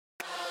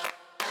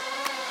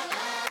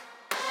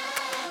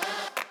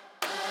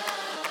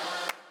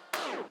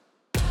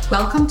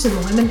Welcome to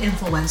the Women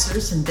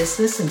Influencers in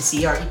Business and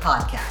CRE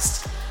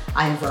podcast.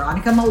 I am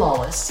Veronica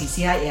Malolas,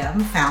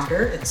 CCIM,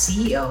 founder and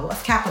CEO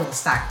of Capital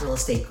Stack Real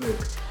Estate Group,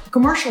 a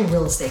commercial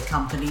real estate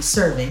company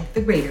serving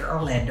the greater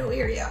Orlando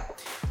area.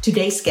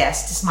 Today's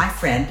guest is my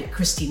friend,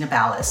 Christina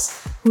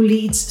Balas, who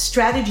leads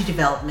strategy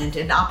development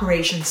and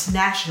operations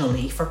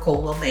nationally for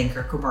Coldwell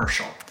Banker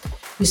Commercial.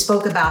 We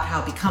spoke about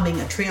how becoming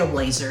a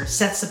trailblazer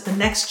sets up the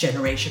next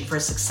generation for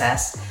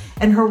success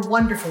and her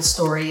wonderful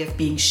story of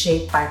being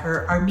shaped by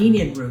her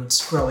Armenian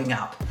roots growing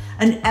up.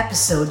 An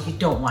episode you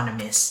don't want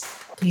to miss.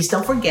 Please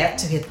don't forget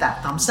to hit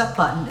that thumbs up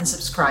button and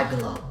subscribe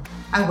below.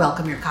 I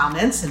welcome your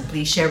comments and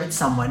please share with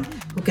someone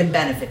who can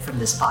benefit from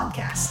this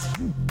podcast.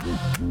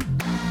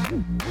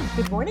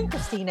 Good morning,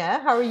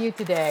 Christina. How are you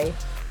today?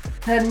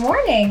 Good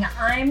morning.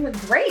 I'm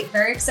great.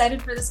 Very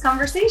excited for this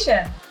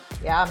conversation.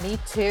 Yeah, me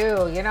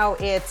too. You know,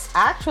 it's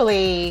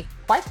actually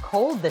quite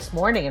cold this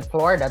morning in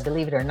Florida,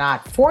 believe it or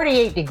not,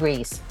 48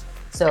 degrees.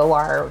 So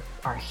our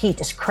heat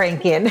is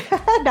cranking.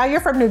 Now you're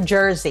from New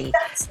Jersey.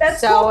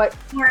 That's so cool,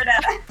 Florida.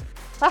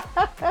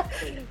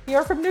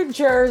 You're from New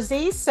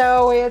Jersey.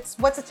 So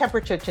what's the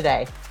temperature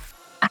today?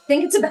 I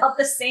think it's about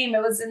the same.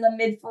 It was in the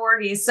mid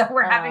 40s. So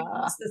we're having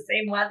almost the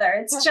same weather.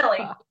 It's chilly.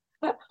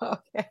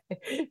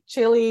 Okay.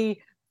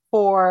 Chilly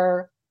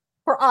for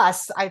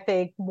us, I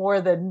think,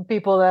 more than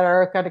people that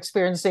are kind of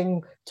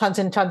experiencing tons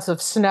and tons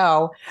of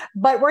snow.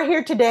 But we're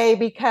here today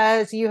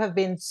because you have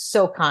been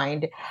so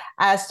kind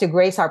as to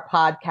grace our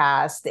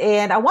podcast.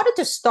 And I wanted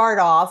to start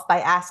off by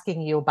asking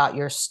you about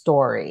your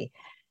story,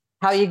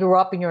 how you grew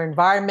up in your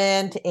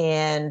environment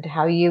and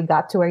how you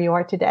got to where you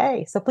are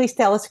today. So please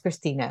tell us,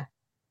 Christina.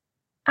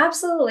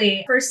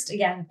 Absolutely. First,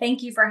 again,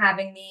 thank you for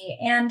having me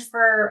and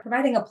for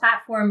providing a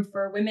platform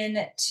for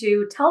women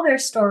to tell their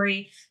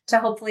story, to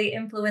hopefully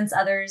influence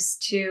others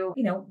to,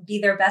 be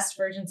their best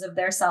versions of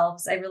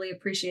themselves. I really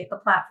appreciate the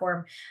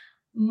platform.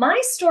 My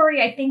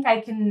story, I think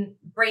I can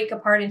break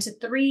apart into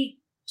three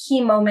key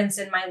moments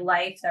in my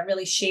life that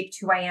really shaped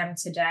who I am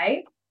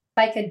today. If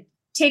I could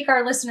take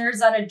our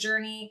listeners on a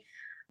journey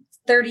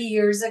 30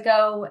 years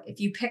ago, if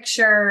you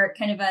picture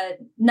kind of a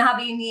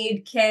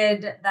knobby-kneed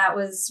kid that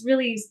was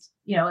really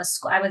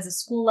I was a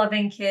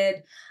school-loving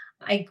kid.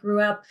 I grew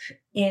up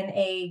in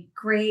a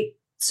great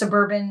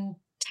suburban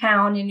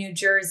town in New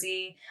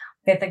Jersey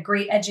with a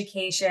great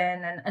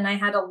education, and I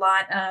had a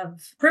lot of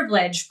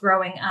privilege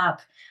growing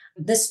up.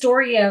 The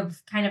story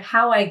of kind of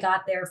how I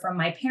got there from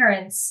my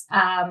parents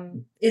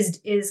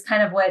is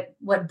kind of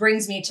what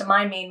brings me to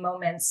my main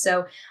moments.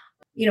 So,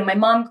 my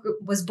mom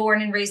was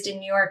born and raised in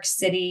New York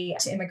City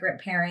to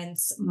immigrant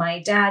parents.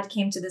 My dad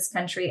came to this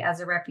country as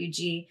a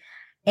refugee.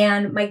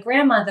 And my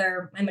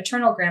grandmother, my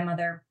maternal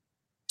grandmother,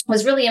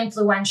 was really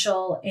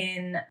influential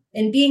in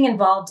being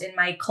involved in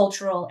my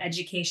cultural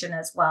education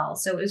as well.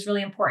 So it was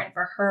really important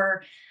for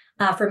her,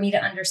 for me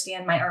to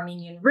understand my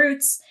Armenian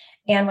roots.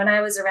 And when I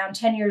was around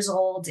 10 years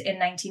old in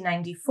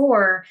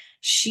 1994,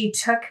 she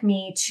took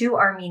me to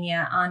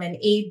Armenia on an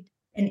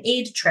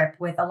aid trip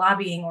with a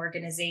lobbying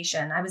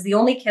organization. I was the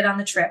only kid on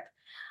the trip.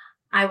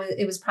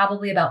 It was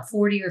probably about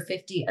 40 or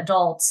 50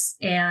 adults.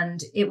 And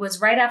it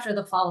was right after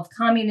the fall of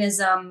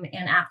communism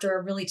and after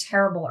a really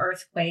terrible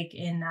earthquake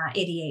in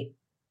 88.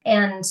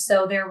 And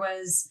so there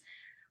was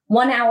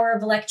 1 hour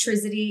of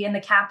electricity in the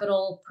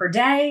capital per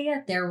day.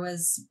 There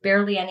was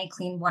barely any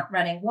clean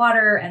running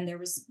water, and there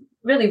was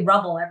really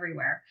rubble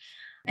everywhere.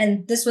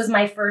 And this was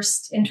my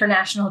first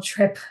international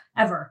trip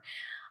ever.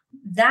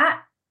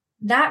 That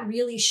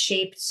really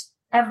shaped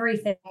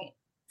everything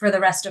for the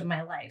rest of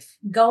my life.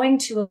 Going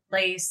to a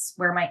place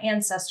where my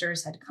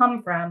ancestors had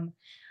come from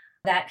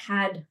that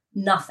had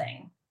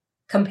nothing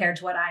compared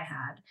to what I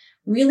had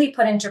really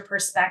put into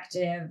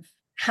perspective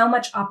how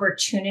much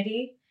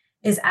opportunity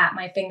is at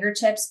my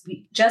fingertips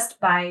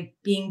just by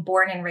being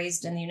born and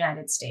raised in the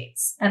United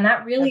States. And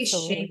that really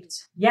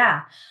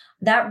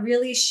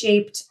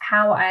shaped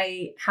how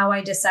I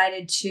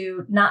decided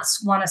to not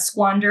want to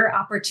squander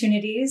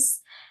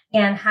opportunities,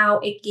 and how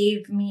it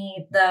gave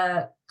me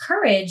the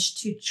courage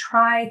to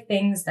try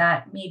things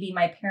that maybe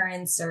my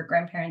parents or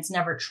grandparents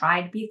never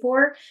tried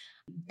before.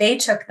 They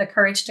took the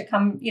courage to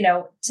come,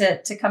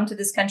 to come to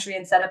this country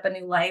and set up a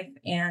new life.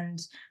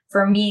 And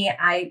for me,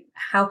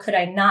 how could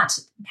I not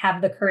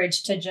have the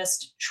courage to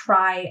just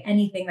try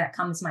anything that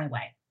comes my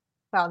way?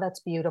 Wow, that's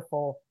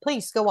beautiful.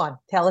 Please go on.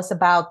 Tell us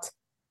about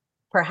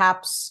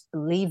perhaps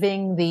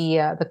leaving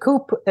the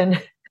coop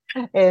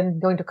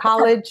and going to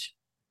college.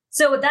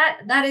 So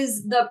that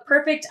is the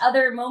perfect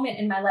other moment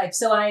in my life.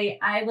 So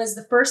I was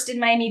the first in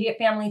my immediate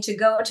family to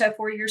go to a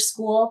 4-year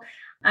school.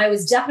 I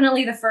was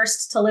definitely the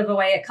first to live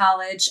away at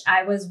college.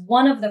 I was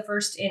one of the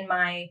first in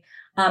my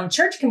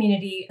church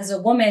community as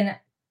a woman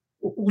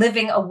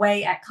living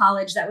away at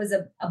college. That was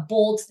a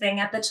bold thing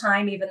at the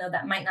time, even though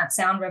that might not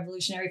sound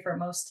revolutionary for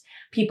most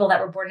people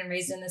that were born and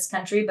raised in this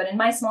country. But in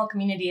my small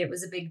community, it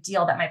was a big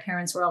deal that my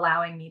parents were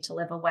allowing me to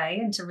live away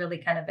and to really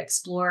kind of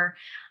explore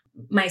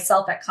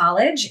myself at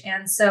college.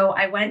 And so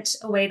I went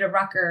away to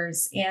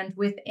Rutgers, and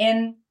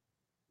within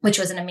which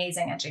was an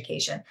amazing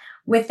education.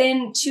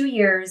 Within 2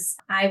 years,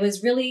 I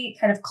was really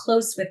kind of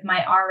close with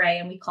my RA,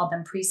 and we called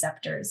them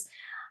preceptors.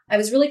 I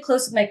was really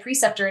close with my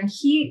preceptor, and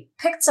he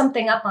picked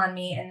something up on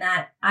me in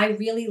that I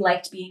really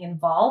liked being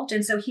involved.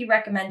 And so he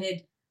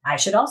recommended I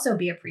should also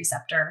be a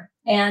preceptor.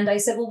 And I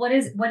said, well, what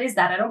is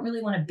that? I don't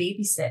really want to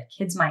babysit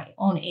kids my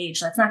own age.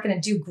 That's not going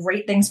to do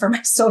great things for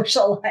my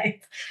social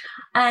life.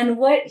 And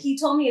what he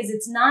told me is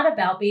it's not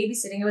about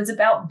babysitting. It was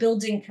about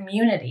building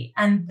community.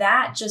 And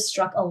that just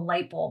struck a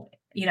light bulb,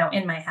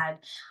 in my head.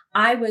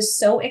 I was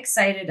so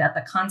excited at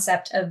the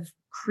concept of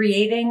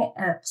creating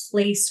a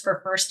place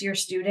for first year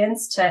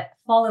students to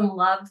fall in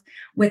love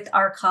with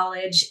our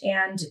college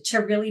and to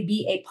really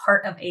be a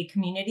part of a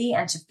community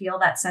and to feel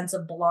that sense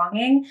of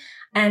belonging.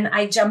 And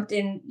I jumped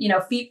in,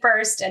 feet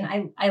first,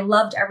 and I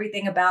loved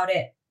everything about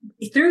it.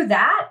 Through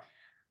that,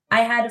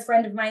 I had a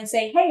friend of mine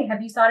say, hey,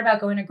 have you thought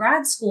about going to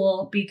grad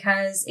school?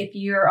 Because if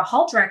you're a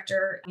hall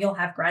director, you'll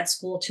have grad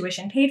school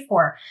tuition paid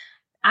for.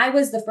 I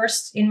was the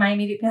first in my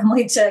immediate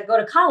family to go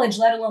to college,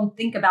 let alone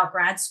think about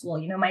grad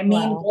school. My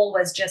main goal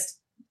was just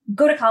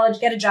go to college,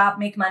 get a job,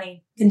 make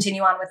money,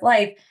 continue on with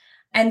life.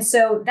 And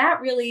so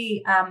that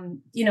really,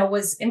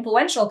 was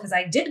influential because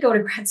I did go to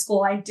grad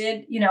school. I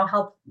did,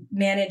 help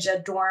manage a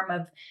dorm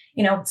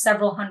of,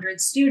 several hundred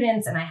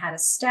students, and I had a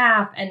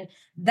staff. And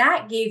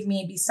that gave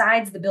me,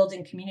 besides the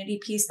building community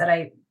piece that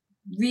I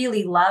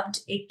really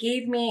loved, it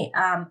gave me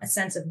a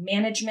sense of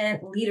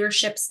management,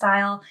 leadership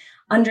style,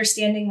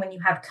 understanding when you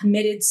have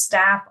committed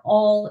staff,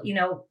 all,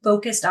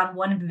 focused on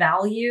one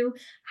value,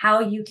 how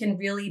you can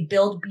really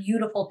build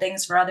beautiful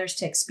things for others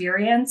to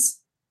experience,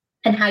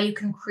 and how you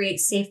can create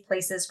safe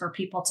places for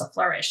people to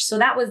flourish. So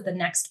that was the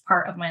next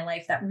part of my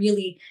life that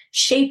really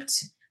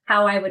shaped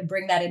how I would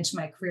bring that into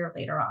my career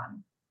later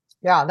on.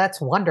 Yeah, that's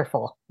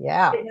wonderful.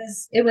 Yeah.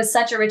 It was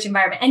such a rich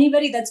environment.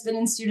 Anybody that's been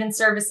in student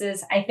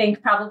services, I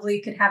think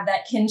probably could have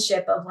that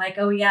kinship of like,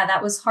 oh yeah,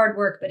 that was hard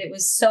work, but it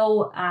was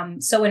so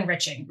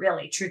enriching,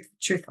 really,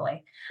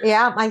 truthfully.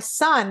 Yeah. My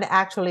son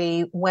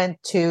actually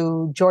went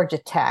to Georgia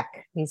Tech.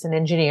 He's an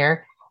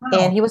engineer. Wow.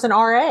 And he was an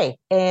RA,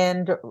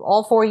 and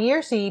all 4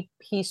 years he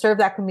served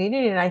that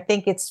community. And I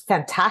think it's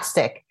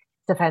fantastic.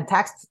 It's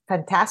a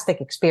fantastic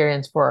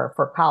experience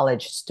for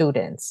college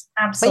students.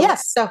 Absolutely. But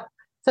yes.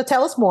 So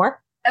tell us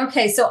more.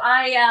 Okay, so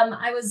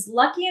I was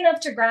lucky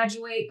enough to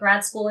graduate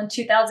grad school in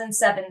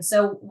 2007.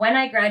 So when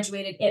I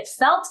graduated, it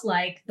felt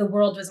like the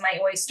world was my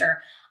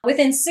oyster.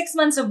 Within 6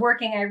 months of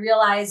working, I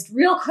realized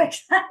real quick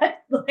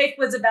that life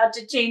was about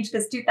to change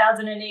because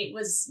 2008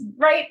 was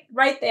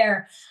right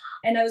there.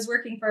 And I was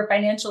working for a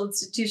financial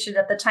institution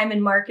at the time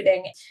in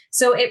marketing.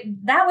 So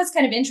that was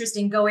kind of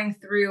interesting going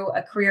through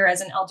a career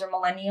as an elder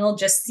millennial,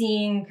 just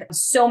seeing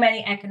so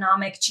many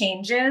economic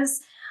changes.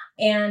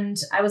 And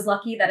I was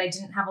lucky that I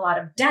didn't have a lot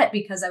of debt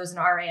because I was an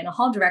RA and a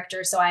hall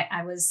director. So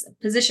I was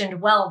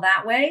positioned well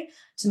that way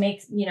to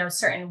make,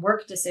 certain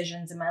work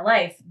decisions in my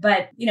life.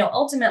 But,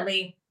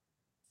 ultimately,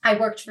 I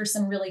worked for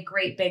some really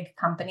great big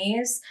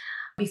companies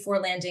before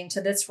landing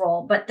to this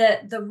role. But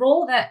the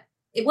role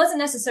it wasn't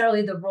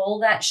necessarily the role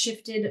that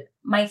shifted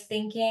my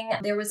thinking.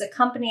 There was a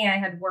company I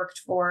had worked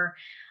for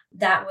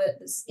that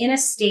was in a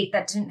state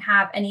that didn't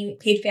have any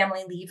paid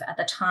family leave at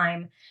the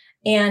time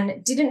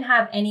and didn't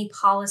have any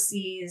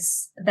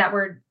policies that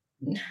were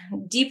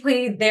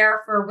deeply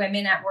there for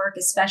women at work,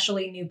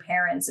 especially new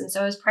parents. And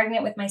so I was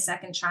pregnant with my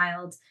second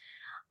child.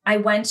 I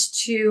went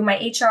to my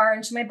HR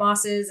and to my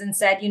bosses and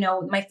said,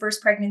 my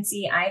first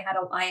pregnancy, I had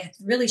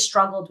really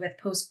struggled with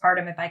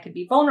postpartum, if I could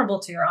be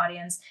vulnerable to your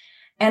audience.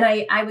 And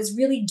I was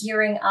really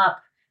gearing up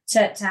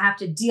to have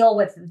to deal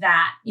with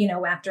that,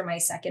 after my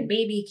second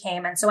baby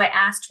came. And so I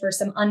asked for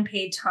some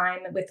unpaid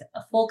time with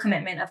a full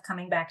commitment of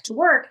coming back to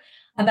work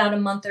about a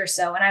month or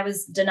so. And I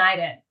was denied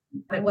it.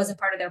 It wasn't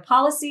part of their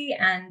policy.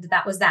 And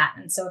that was that.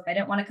 And so if I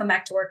didn't want to come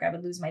back to work, I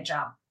would lose my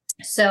job.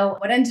 So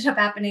what ended up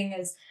happening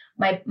is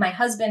my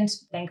husband,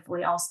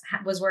 thankfully, also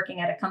was working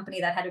at a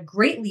company that had a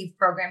great leave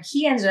program.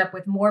 He ended up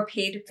with more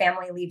paid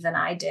family leave than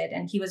I did.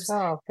 And he was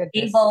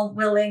able,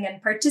 willing,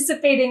 and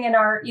participating in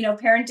our,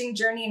 parenting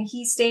journey. And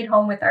he stayed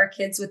home with our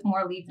kids with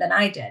more leave than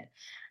I did.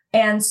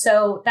 And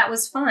so that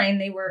was fine.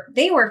 They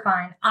were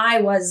fine.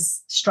 I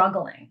was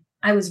struggling.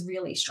 I was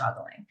really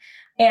struggling.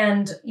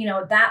 And,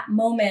 that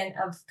moment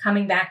of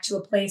coming back to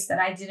a place that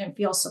I didn't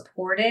feel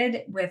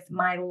supported with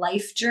my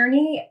life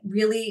journey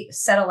really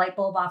set a light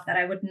bulb off that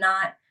I would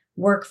not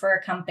work for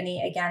a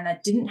company again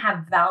that didn't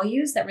have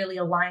values that really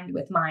aligned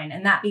with mine.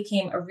 And that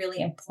became a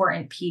really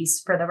important piece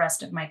for the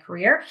rest of my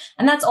career.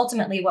 And that's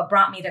ultimately what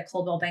brought me to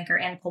Coldwell Banker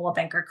and Coldwell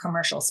Banker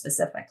Commercial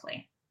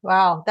specifically.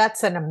 Wow,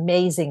 that's an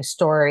amazing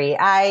story.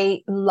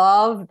 I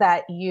love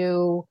that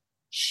you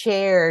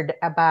shared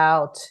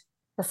about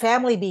the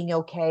family being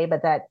okay,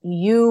 but that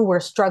you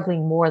were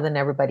struggling more than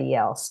everybody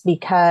else,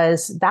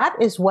 because that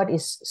is what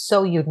is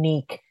so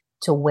unique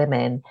to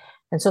women.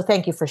 And so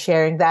thank you for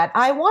sharing that.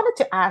 I wanted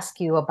to ask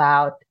you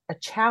about a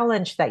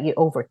challenge that you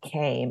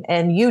overcame,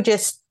 and you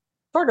just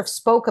sort of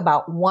spoke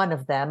about one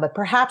of them, but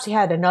perhaps you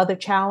had another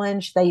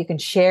challenge that you can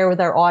share with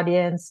our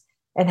audience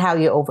and how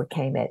you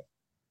overcame it.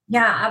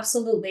 Yeah,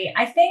 absolutely.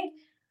 I think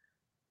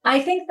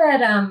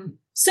that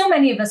so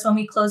many of us, when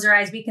we close our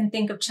eyes, we can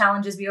think of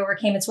challenges we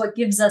overcame. It's what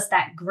gives us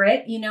that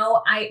grit.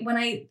 When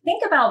I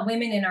think about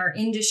women in our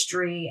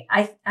industry,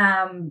 I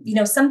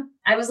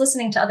was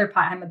listening to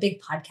I'm a big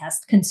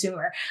podcast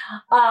consumer.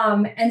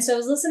 And so I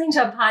was listening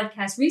to a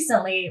podcast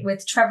recently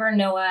with Trevor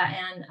Noah,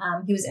 and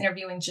he was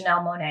interviewing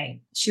Janelle Monáe.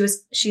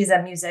 She's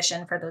a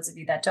musician, for those of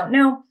you that don't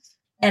know,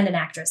 and an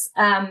actress.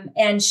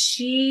 And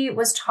she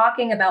was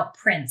talking about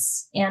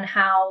Prince and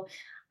how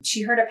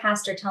she heard a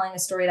pastor telling a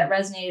story that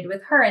resonated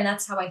with her. And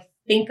that's how I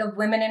think of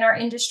women in our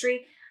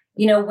industry.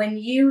 When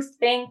you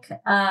think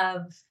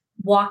of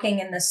walking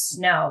in the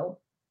snow,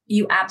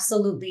 you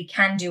absolutely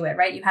can do it,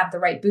 right? You have the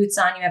right boots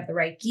on, you have the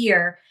right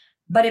gear.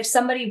 But if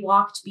somebody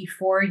walked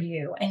before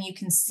you and you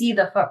can see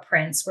the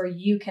footprints where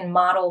you can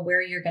model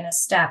where you're going to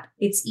step,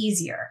 it's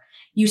easier.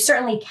 You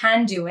certainly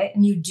can do it,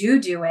 and you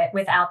do it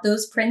without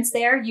those prints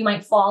there. You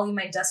might fall, you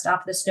might dust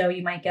off the snow,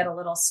 you might get a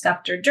little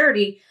scuffed or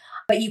dirty,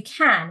 but you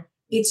can.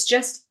 It's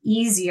just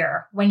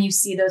easier when you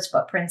see those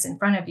footprints in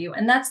front of you.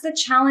 And that's the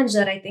challenge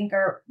that I think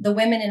are the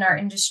women in our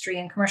industry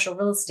and commercial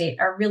real estate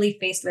are really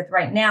faced with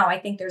right now. I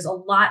think there's a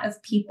lot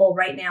of people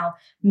right now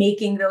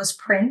making those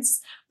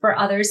prints for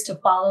others to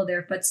follow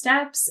their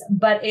footsteps,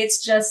 but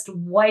it's just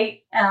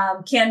white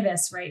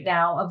canvas right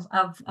now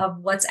of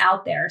what's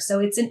out there.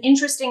 So it's an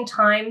interesting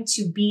time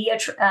to be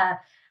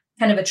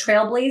kind of a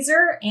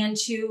trailblazer and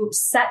to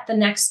set the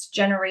next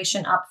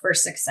generation up for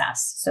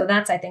success. So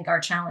that's, I think, our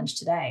challenge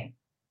today.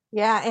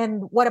 Yeah.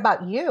 And what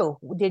about you?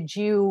 Did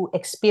you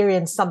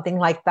experience something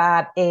like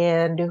that?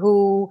 And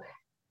who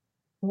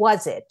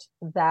was it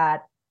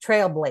that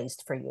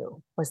trailblazed for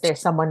you? Was there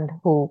someone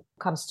who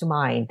comes to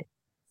mind?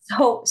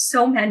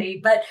 So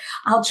many, but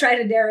I'll try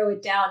to narrow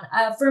it down.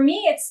 For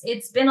me,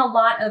 it's been a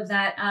lot of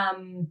that.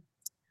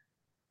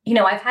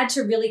 I've had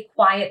to really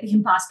quiet the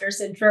imposter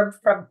syndrome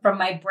from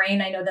my brain.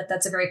 I know that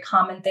that's a very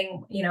common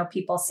thing,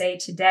 people say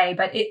today,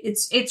 but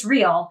it's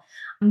real.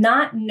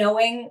 Not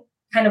knowing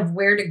kind of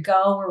where to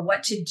go or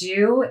what to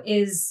do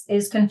is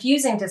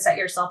confusing to set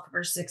yourself up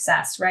for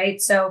success, right?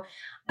 So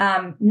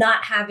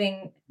not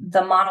having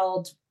the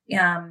modeled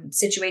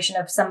situation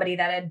of somebody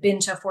that had been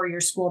to a 4-year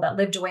school, that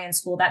lived away in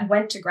school, that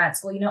went to grad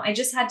school, I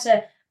just had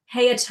to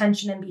pay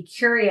attention and be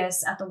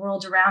curious at the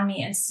world around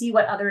me and see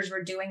what others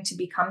were doing to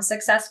become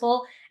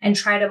successful and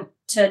try to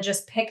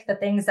just pick the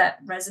things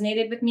that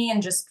resonated with me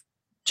and just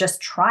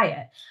try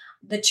it.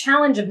 The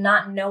challenge of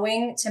not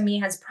knowing to me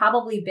has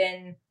probably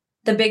been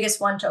the biggest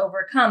one to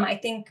overcome. I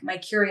think my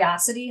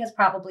curiosity has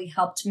probably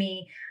helped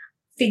me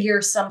figure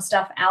some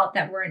stuff out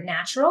that weren't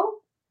natural.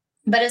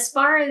 But as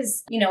far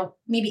as,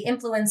 maybe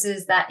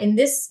influences that in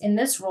this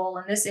role,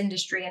 in this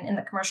industry and in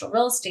the commercial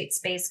real estate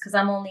space, because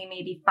I'm only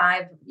maybe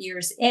 5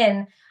 years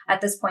in at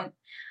this point,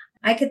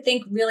 I could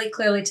think really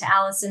clearly to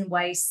Allison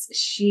Weiss.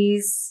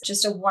 She's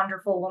just a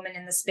wonderful woman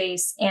in the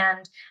space.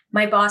 And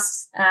my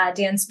boss,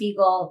 Dan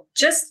Spiegel,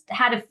 just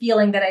had a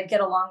feeling that I'd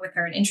get along with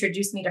her and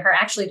introduced me to her,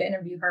 actually to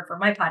interview her for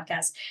my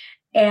podcast.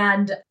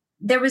 And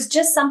there was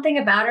just something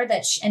about her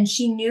and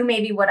she knew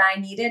maybe what I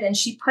needed. And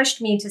she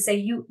pushed me to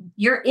say,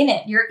 you're in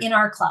it. You're in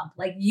our club.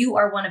 Like, you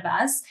are one of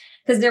us.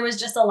 Because there was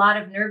just a lot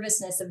of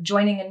nervousness of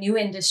joining a new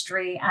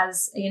industry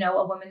as,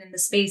 a woman in the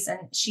space.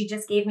 And she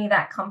just gave me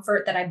that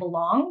comfort that I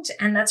belonged.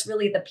 And that's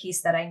really the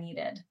piece that I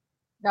needed.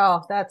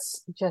 Oh,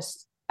 that's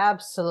just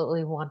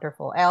absolutely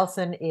wonderful.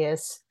 Alison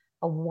is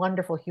a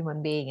wonderful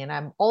human being. And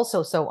I'm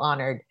also so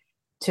honored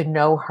to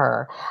know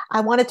her. I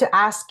wanted to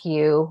ask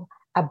you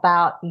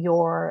about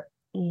your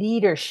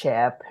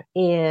leadership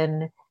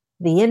in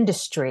the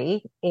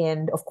industry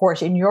and, of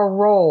course, in your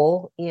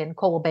role in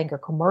Coldwell Banker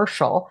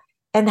Commercial,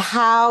 and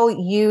how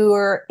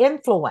your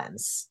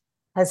influence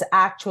has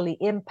actually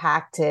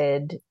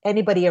impacted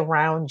anybody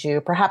around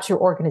you, perhaps your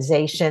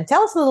organization.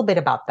 Tell us a little bit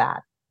about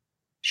that.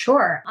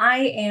 Sure. I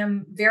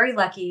am very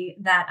lucky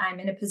that I'm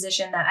in a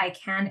position that I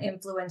can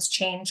influence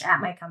change at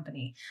my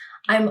company.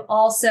 I'm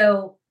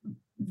also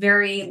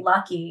very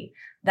lucky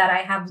that I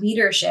have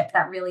leadership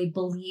that really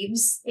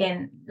believes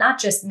in not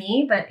just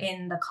me, but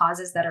in the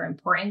causes that are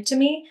important to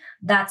me.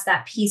 That's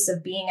that piece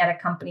of being at a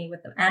company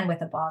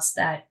with a boss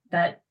that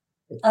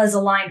is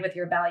aligned with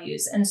your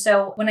values. And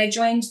so when I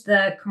joined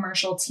the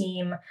commercial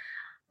team,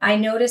 I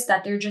noticed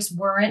that there just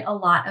weren't a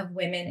lot of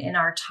women in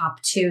our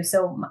top 2.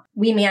 So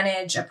we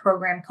manage a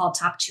program called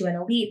Top 2 and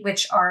Elite,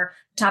 which are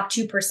top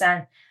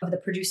 2% of the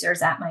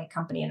producers at my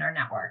company in our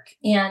network.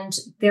 And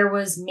there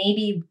was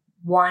maybe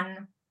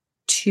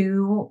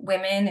 1-2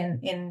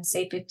 women in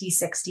say 50,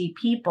 60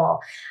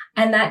 people.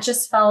 And that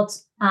just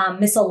felt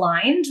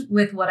misaligned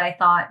with what I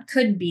thought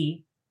could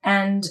be.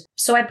 And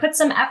so I put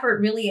some effort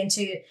really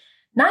into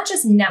not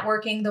just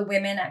networking the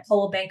women at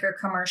Coldwell Banker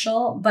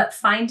Commercial, but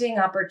finding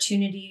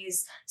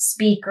opportunities,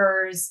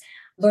 speakers,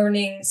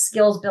 learning,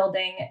 skills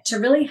building to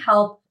really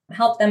help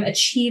them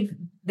achieve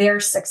their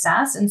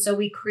success. And so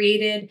we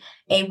created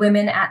a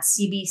Women at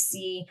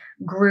CBC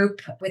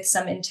group with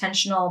some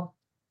intentional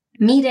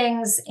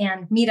meetings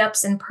and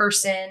meetups in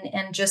person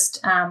and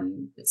just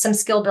some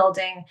skill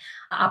building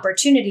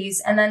opportunities.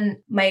 And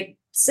then my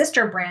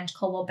sister brand,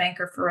 Coldwell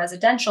Banker for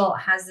Residential,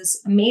 has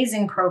this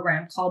amazing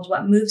program called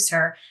What Moves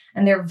Her.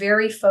 And they're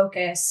very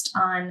focused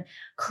on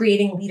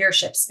creating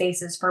leadership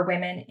spaces for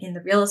women in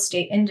the real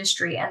estate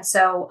industry. And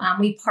so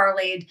we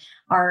parlayed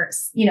our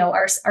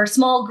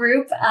small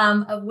group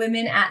of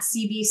women at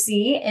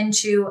CBC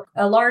into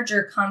a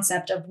larger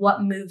concept of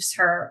What Moves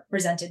Her,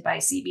 presented by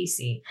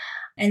CBC.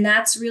 And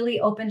that's really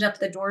opened up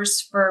the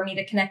doors for me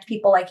to connect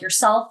people like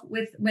yourself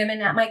with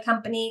women at my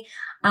company.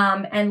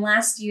 And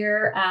last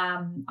year,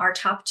 our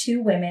top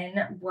 2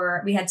 women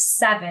we had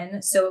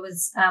 7. So it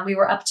was, we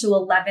were up to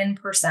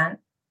 11%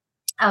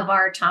 of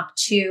our top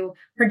 2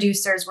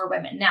 producers were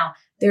women. Now,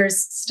 there's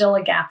still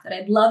a gap that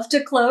I'd love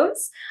to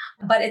close,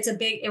 but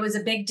it was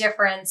a big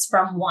difference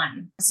from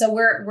 1. So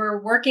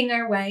we're working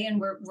our way,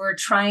 and we're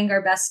trying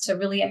our best to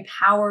really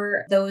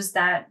empower those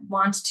that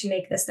want to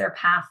make this their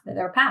path.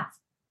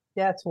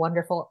 That's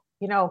wonderful.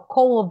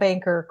 Coldwell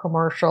Banker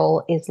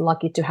Commercial is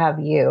lucky to have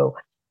you,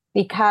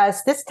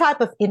 because this type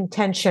of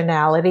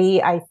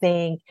intentionality, I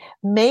think,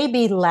 may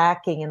be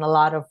lacking in a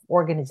lot of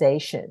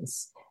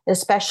organizations,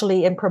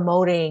 especially in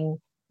promoting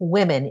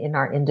women in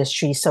our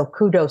industry. So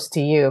kudos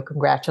to you.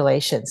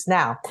 Congratulations.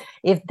 Now,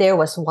 if there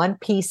was one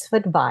piece of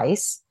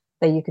advice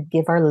that you could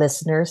give our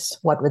listeners,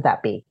 what would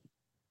that be?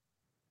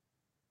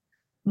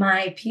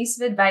 My piece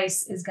of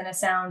advice is going to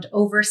sound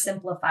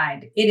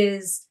oversimplified. It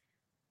is,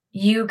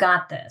 you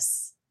got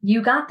this.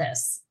 You got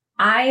this.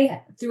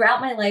 Throughout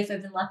my life,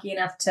 I've been lucky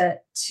enough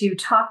to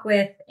talk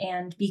with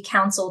and be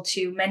counsel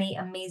to many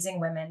amazing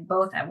women,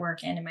 both at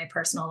work and in my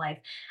personal life.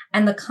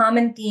 And the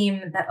common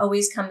theme that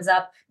always comes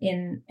up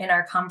in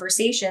our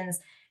conversations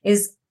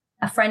is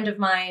a friend of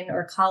mine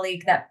or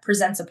colleague that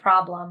presents a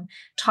problem,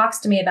 talks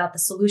to me about the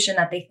solution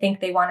that they think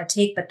they want to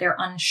take, but they're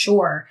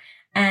unsure.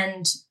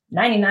 And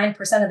 99%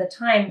 of the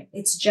time,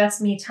 it's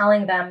just me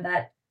telling them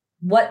that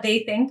what they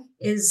think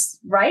is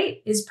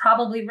right is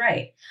probably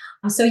right.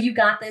 So you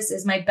got this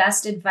is my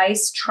best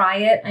advice. Try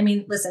it. I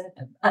mean, listen,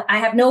 I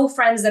have no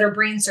friends that are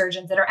brain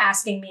surgeons that are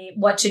asking me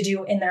what to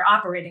do in their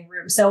operating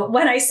room. So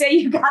when I say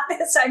you got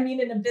this, I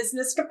mean in a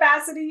business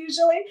capacity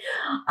usually.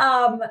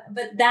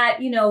 But that,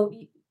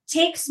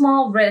 take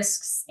small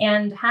risks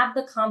and have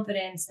the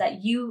confidence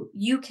that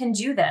you can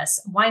do this.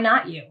 Why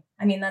not you?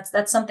 I mean,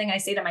 that's something I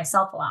say to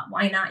myself a lot.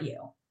 Why not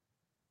you?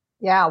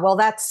 Yeah, well,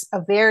 that's a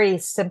very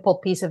simple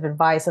piece of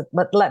advice,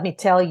 but let me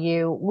tell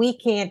you, we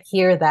can't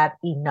hear that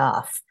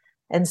enough.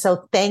 And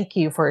so thank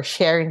you for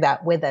sharing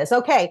that with us.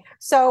 Okay,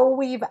 so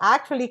we've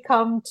actually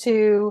come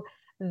to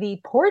the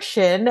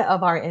portion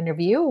of our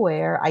interview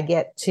where I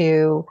get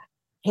to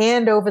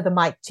hand over the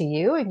mic to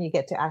you and you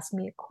get to ask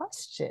me a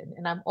question.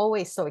 And I'm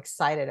always so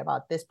excited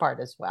about this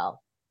part as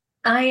well.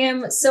 I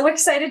am so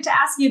excited to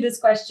ask you this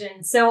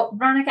question. So,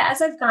 Veronica,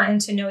 as I've gotten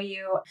to know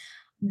you,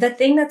 the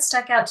thing that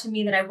stuck out to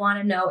me that I want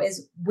to know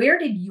is, where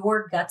did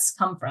your guts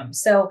come from?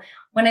 So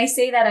when I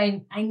say that,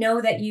 I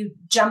know that you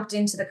jumped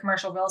into the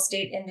commercial real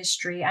estate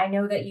industry. I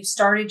know that you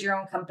started your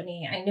own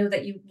company. I know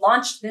that you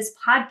launched this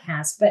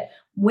podcast, but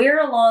where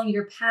along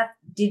your path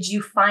did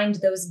you find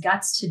those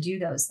guts to do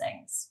those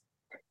things?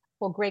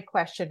 Well, great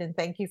question. And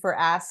thank you for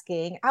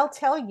asking. I'll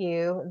tell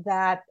you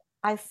that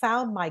I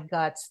found my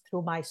guts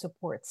through my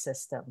support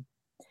system.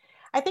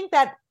 I think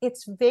that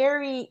it's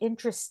very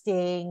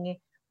interesting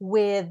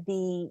with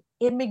the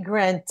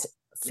immigrant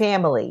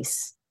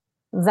families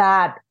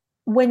that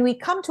when we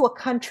come to a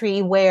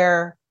country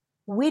where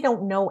we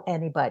don't know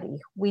anybody,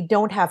 we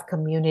don't have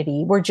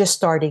community, we're just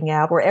starting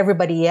out, where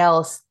everybody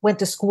else went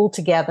to school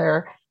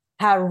together,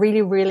 have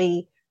really,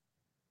 really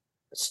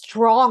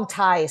strong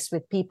ties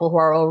with people who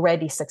are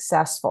already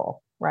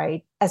successful,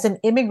 right? As an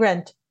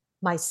immigrant,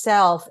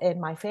 myself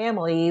and my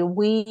family,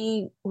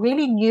 we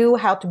really knew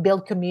how to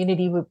build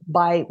community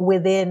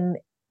within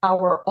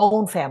our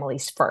own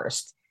families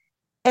first.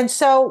 And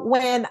so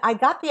when I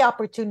got the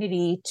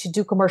opportunity to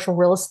do commercial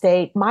real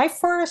estate, my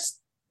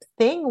first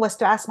thing was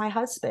to ask my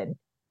husband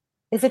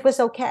if it was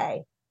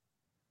okay.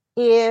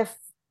 If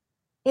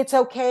it's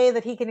okay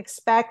that he can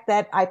expect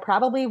that I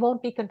probably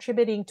won't be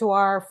contributing to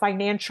our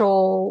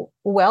financial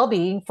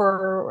well-being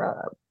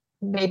for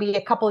maybe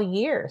a couple of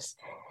years.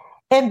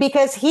 And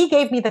because he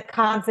gave me the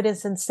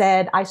confidence and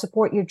said, I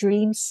support your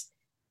dreams,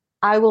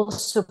 I will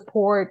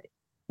support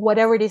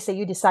whatever it is that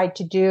you decide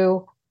to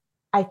do,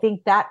 I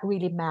think that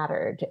really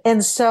mattered.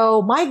 And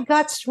so my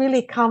guts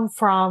really come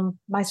from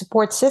my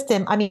support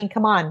system. I mean,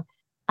 come on,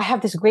 I have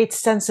this great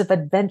sense of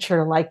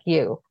adventure like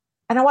you,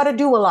 and I want to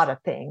do a lot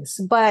of things,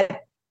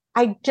 but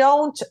I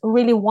don't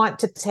really want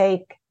to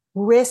take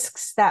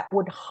risks that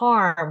would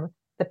harm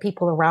the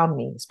people around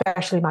me,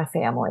 especially my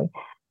family.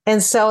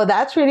 And so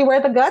that's really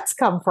where the guts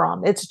come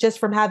from. It's just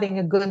from having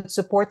a good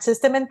support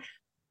system. And,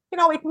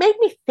 it made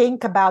me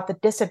think about the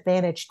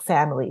disadvantaged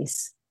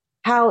families,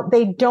 how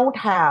they don't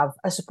have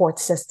a support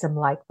system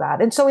like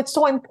that. And so it's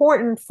so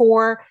important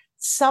for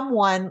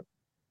someone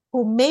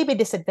who may be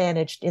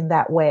disadvantaged in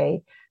that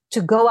way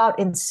to go out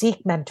and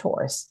seek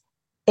mentors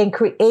and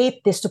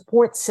create this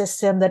support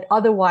system that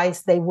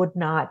otherwise they would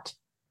not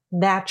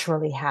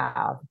naturally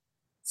have.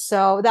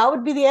 So that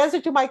would be the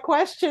answer to my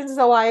question.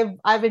 So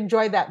I've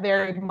enjoyed that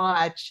very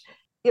much.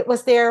 It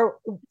was there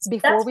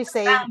before That's we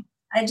profound. say.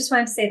 I just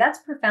wanted to say that's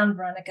profound,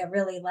 Veronica.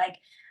 Really, like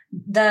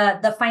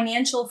the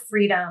financial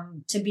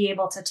freedom to be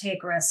able to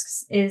take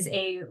risks is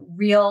a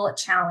real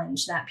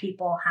challenge that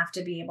people have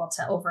to be able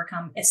to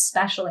overcome,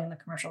 especially in the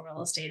commercial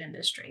real estate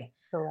industry.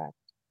 Correct.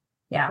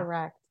 Yeah.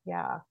 Correct.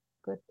 Yeah.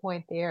 Good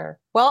point there.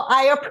 Well,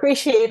 I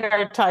appreciate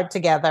our time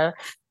together.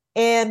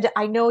 And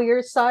I know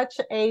you're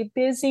such a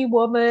busy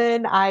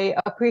woman. I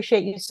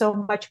appreciate you so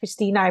much,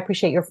 Christina. I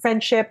appreciate your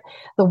friendship,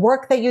 the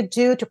work that you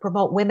do to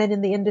promote women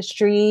in the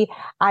industry.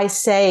 I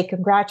say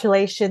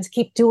congratulations.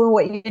 Keep doing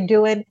what you're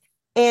doing.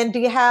 And do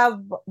you have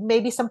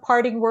maybe some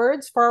parting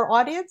words for our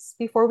audience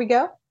before we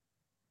go?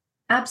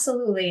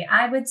 Absolutely.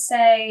 I would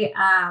say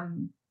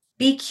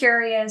be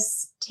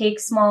curious, take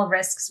small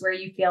risks where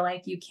you feel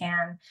like you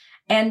can,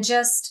 and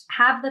just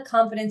have the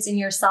confidence in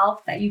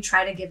yourself that you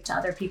try to give to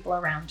other people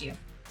around you.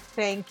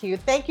 Thank you.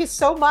 Thank you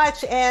so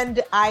much.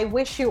 And I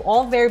wish you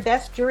all very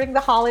best during the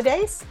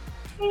holidays.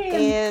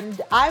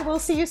 And I will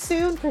see you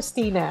soon,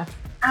 Christina.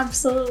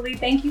 Absolutely.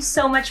 Thank you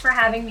so much for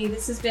having me.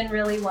 This has been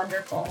really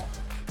wonderful.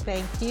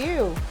 Thank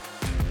you.